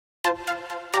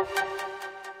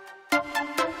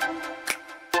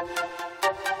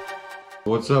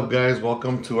What's up, guys?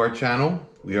 Welcome to our channel.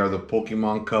 We are the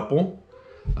Pokemon couple.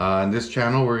 In this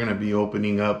channel we're going to be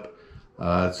opening up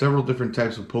several different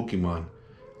types of Pokemon,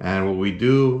 and what we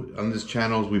do on this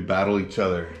channel is we battle each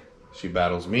other. She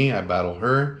battles me, I battle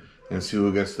her, and see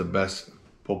who gets the best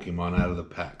Pokemon out of the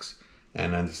packs.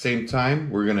 And at the same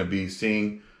time we're going to be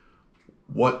seeing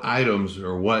what items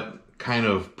or what kind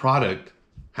of product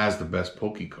has the best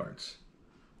Pokecards.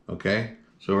 Okay,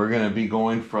 so we're going to be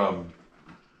going from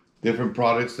different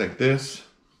products like this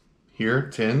here,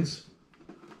 tins,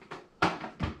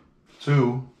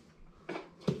 to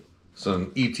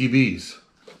some ETBs.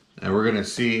 And we're gonna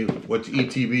see which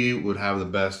ETB would have the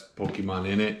best Pokemon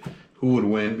in it, who would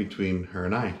win between her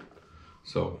and I.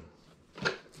 So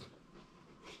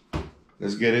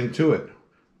let's get into it.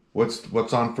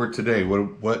 What's on for today?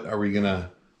 What are we gonna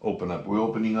open up? We're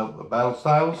opening up a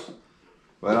Battlestyles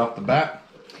right off the bat.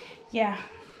 Yeah.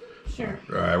 Sure.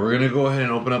 All right, we're gonna go ahead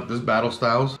and open up this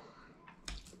Battlestyles.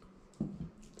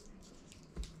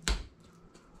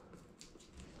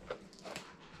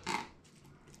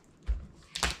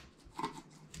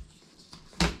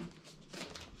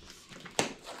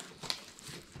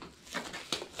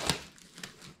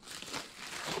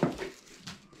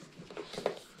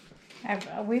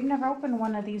 We've never opened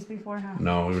one of these before, huh?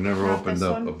 No, we've never Not opened this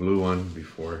up one? a blue one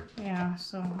before. Yeah,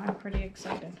 so I'm pretty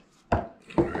excited. All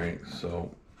right, so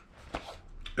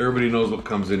everybody knows what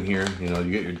comes in here. You know,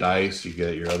 you get your dice, you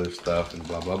get your other stuff, and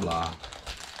blah blah blah.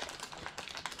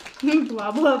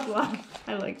 Blah blah blah.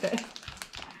 I like that.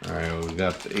 All right, well, we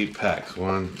got the 8 packs.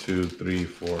 1, 2, 3,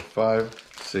 4, 5,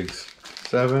 6,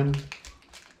 7.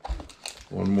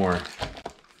 One more.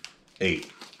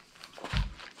 8.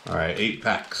 All right, 8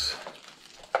 packs.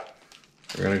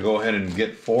 We're gonna go ahead and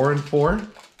get 4 and 4,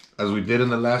 as we did in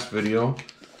the last video.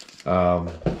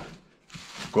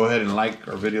 Go ahead and like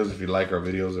our videos if you like our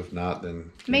videos. If not, then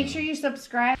Make sure you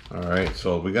subscribe. all right,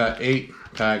 so we got 8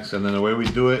 packs, and then the way we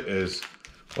do it is,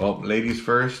 well, ladies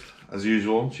first, as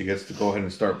usual. She gets to go ahead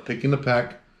and start picking the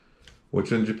pack.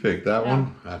 Which one did you pick? That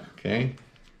one? Okay.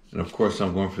 And of course,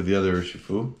 I'm going for the other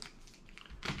Urshifu.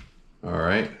 All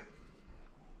right.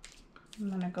 I'm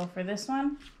gonna go for this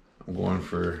one. I'm going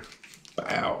for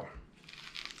Bow.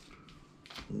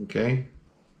 Okay.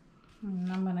 And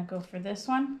I'm gonna go for this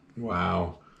one.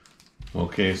 Wow.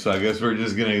 Okay, so I guess we're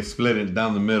just gonna split it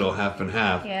down the middle, half and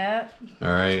half. Yeah.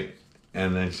 All right.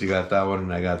 And then she got that one,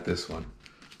 and I got this one.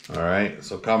 All right.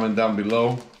 So comment down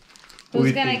below who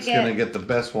you think's gonna get the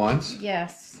best ones.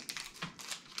 Yes.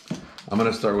 I'm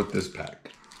gonna start with this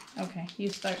pack. Okay, you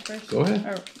start first. Go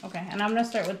ahead. Okay, and I'm gonna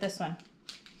start with this one.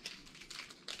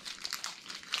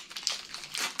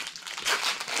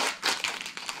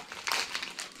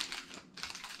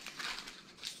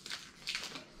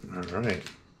 All right.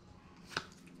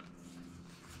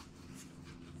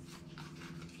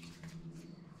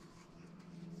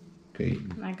 Okay.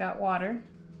 And I got water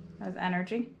as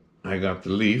energy. I got the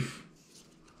leaf.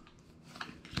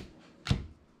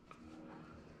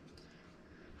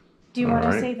 Do you All want to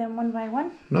right. say them one by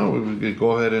one? No, we could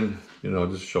go ahead and, you know,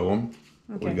 just show them.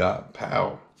 Okay. We got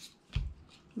Pow.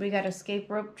 We got escape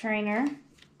rope trainer,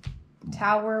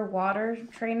 tower water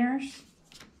trainer.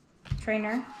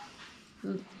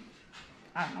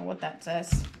 I don't know what that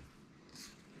says.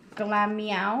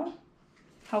 Glameow.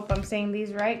 Hope I'm saying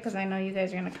these right because I know you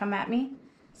guys are gonna come at me.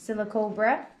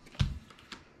 Silicobra.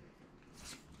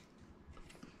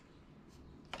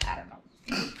 I don't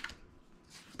know.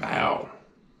 Pow.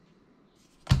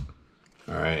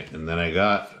 All right, and then I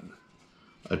got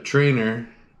a trainer,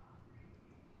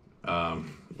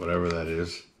 whatever that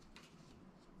is,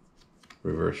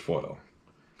 reverse foil,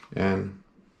 and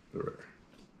the rare.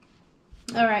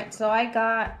 All right, so I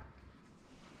got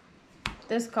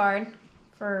this card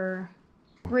for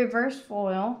reverse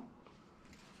foil,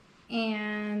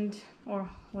 and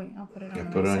wait, I'll put it on. Yeah,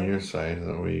 my put it on side. your side,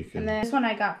 that way you can. And then this one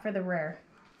I got for the rare.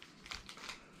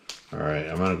 All right,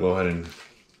 I'm gonna go ahead and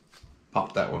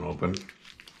pop that one open.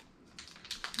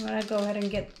 I'm gonna go ahead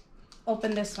and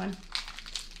open this one.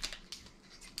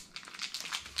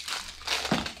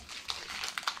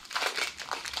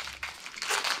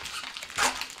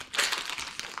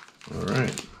 All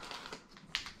right.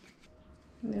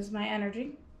 This is my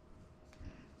energy.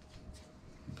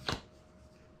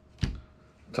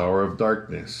 Tower of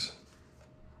Darkness.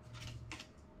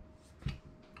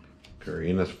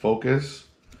 Karina's Focus.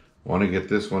 I want to get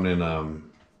this one in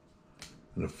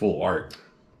a full art.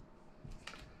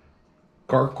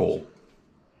 Garkle.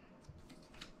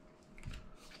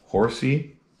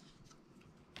 Horsey.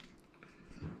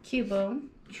 Cubone.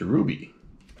 Cherubi.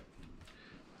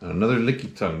 Another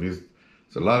Licky Tongue. There's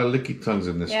a lot of Licky Tongues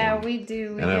in this one. Yeah, we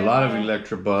do. And a lot of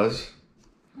Electabuzz.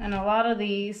 And a lot of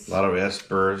these. A lot of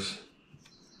espers.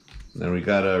 Then we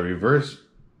got a reverse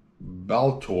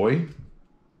Baltoy.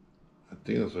 I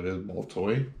think that's what it is,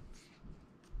 Baltoy.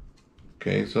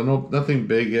 Okay, so nothing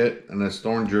big yet. And a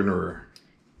Stormjorner.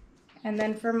 And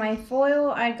then for my foil,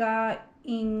 I got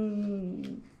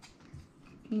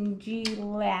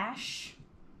Lash.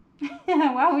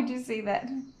 Why would you say that?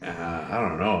 I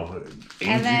don't know.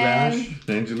 And then,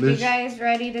 Angelish. you guys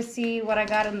ready to see what I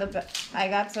got in the... I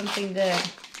got something good.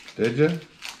 Did you? Is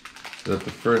that the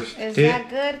first Is hit? that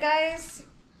good, guys?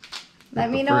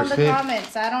 Let me know in the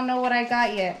comments. I don't know what I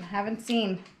got yet. Haven't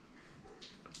seen.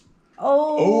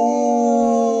 Oh,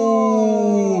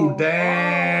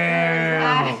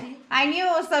 damn. I knew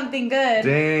it was something good.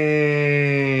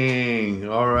 Dang.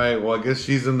 All right. Well, I guess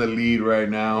she's in the lead right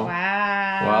now.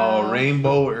 Wow. Wow.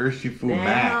 Rainbow Urshifu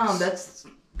Max.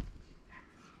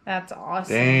 That's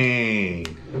awesome.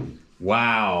 Dang.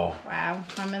 Wow. Wow.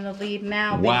 I'm in the lead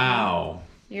now. Baby. Wow.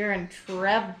 You're in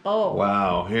trouble.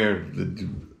 Wow. Here.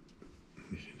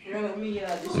 Let me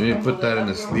put that in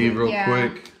the sleeve real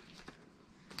quick.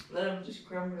 Let him just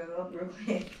crumble it up real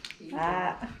quick.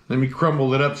 Let me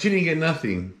crumble it up. She didn't get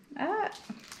nothing.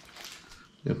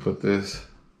 Put this.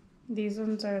 These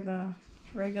ones are the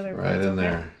regular right ones, in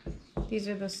there. These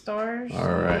are the stars.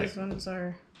 All right. These ones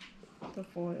are the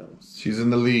foils. She's in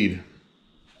the lead.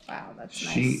 Wow, that's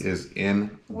nice. She is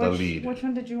in the lead. Which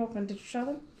one did you open? Did you show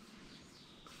them?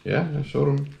 Yeah, I showed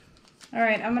them. All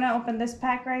right, I'm gonna open this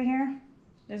pack right here.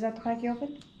 Is that the pack you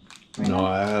opened? No,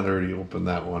 I had already opened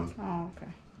that one. Oh,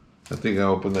 okay. I think I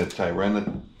opened the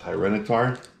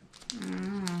Tyranitar.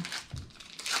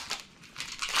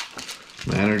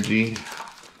 Energy.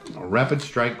 Rapid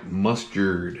Strike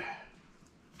Mustard.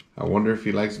 I wonder if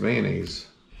he likes mayonnaise.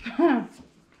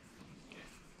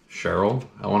 Cheryl.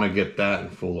 I want to get that in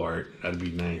full art. That'd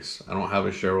be nice. I don't have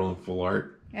a Cheryl in full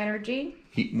art. Energy.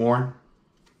 Heatmore.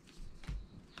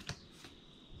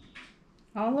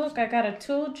 Oh, look, I got a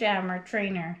Tool Jammer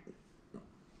trainer.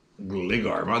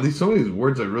 Gligar. Wow, some of these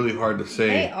words are really hard to say.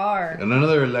 They are. And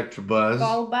another Electabuzz.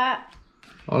 Golbat.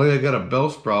 Oh, I got a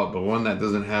Bellsprout, but one that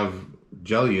doesn't have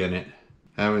jelly in it.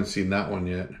 I haven't seen that one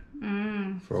yet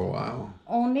for a while.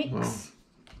 Onyx.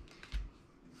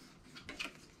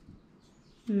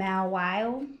 Wow.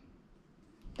 Mawile.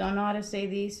 Don't know how to say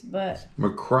these, but...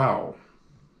 McCrow.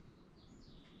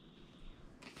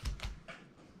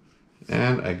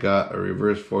 And I got a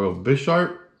reverse foil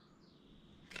Bisharp.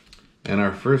 And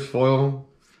our first foil,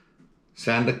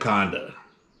 Sandaconda.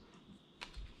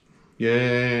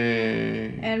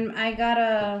 Yay. And I got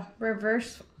a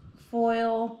reverse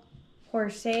foil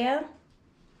Horsea.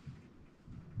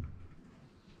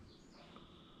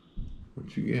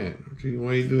 What you get?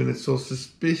 Why are you doing it so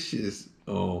suspicious?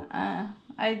 Oh.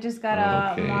 I just got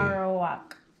a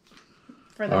Marowak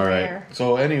for the bear. Right.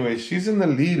 So anyway, she's in the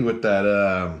lead with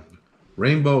that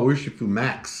Rainbow Urshifu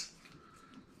Max.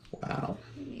 Wow.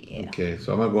 Yeah. Okay,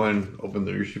 so I'm going to go ahead and open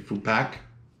the Urshifu pack.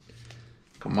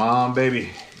 Come on, baby.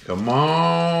 Come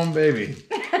on, baby.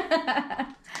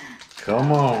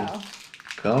 Come on. Wow.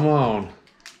 Come on.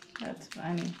 That's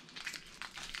funny.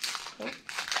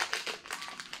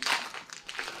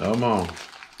 Come on.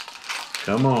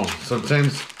 Come on.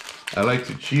 Sometimes I like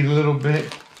to cheat a little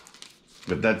bit.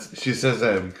 But she says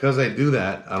that because I do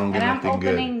that, I don't get nothing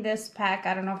good. And I'm opening this pack.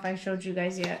 I don't know if I showed you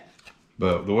guys yet.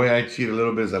 But the way I cheat a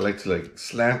little bit is I like to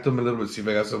slant them a little bit, see if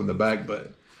I got something in the back,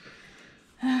 but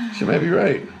she might be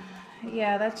right.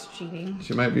 Yeah, that's cheating.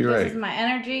 She might be right. This is my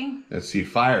energy. Let's see,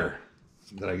 fire.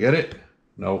 Did I get it?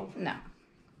 Nope. No.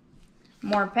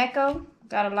 Morpeko.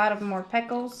 Got a lot of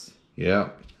Morpekos. Yeah.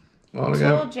 Well, I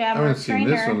haven't seen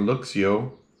this one,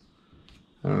 Luxio.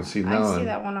 I haven't seen that one. I see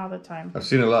that one all the time. I've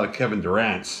seen a lot of Kevin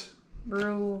Durant's.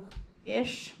 Bruix.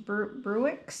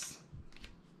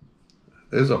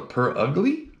 There's a Per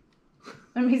Ugly?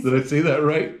 Let me see. Did I say that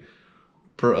right?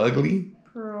 Per Ugly?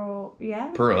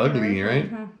 Yeah. Per Ugly, right?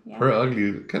 Yeah. Per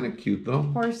Ugly. Kind of cute, though.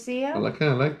 Horsea. I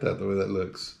kind of like that, the way that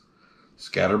looks.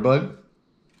 Scatterbug.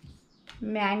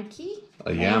 Mankey.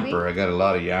 A Yamper. I got a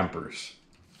lot of Yampers.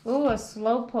 Ooh, a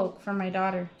Slowpoke for my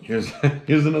daughter. Here's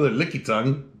another Licky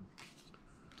Tongue.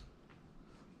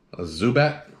 A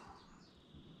Zubat.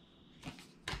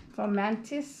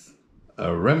 Fomantis. A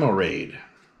Remoraid.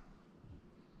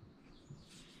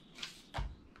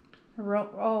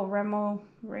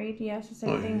 Remoraid, yes, the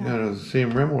same thing. Yeah, it's the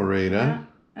same Remoraid, huh?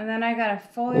 And then I got a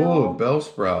foil. Oh,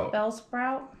 Bellsprout.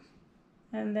 Bellsprout.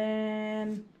 And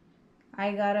then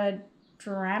I got a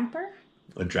Dramper.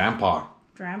 A Drampaw.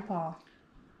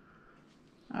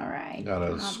 All right.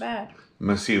 Not bad. I'm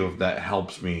going to see if that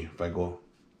helps me if I go.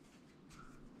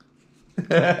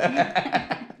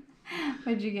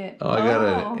 What'd you get? Oh, I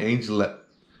got an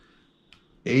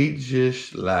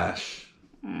Aegis Lash.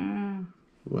 Mm.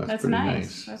 Ooh, That's pretty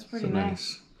nice. That's pretty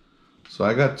nice. So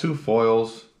I got 2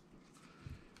 foils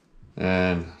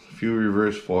and a few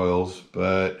reverse foils,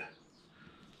 but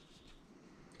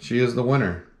she is the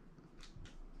winner.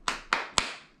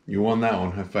 You won that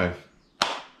one. High five.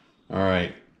 All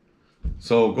right.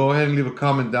 So go ahead and leave a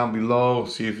comment down below.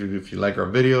 See if you like our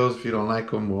videos. If you don't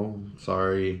like them, well,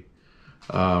 sorry.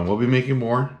 We'll be making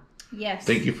more. Yes.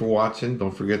 Thank you for watching.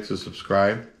 Don't forget to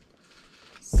subscribe.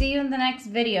 See you in the next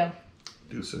video.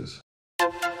 Deuces.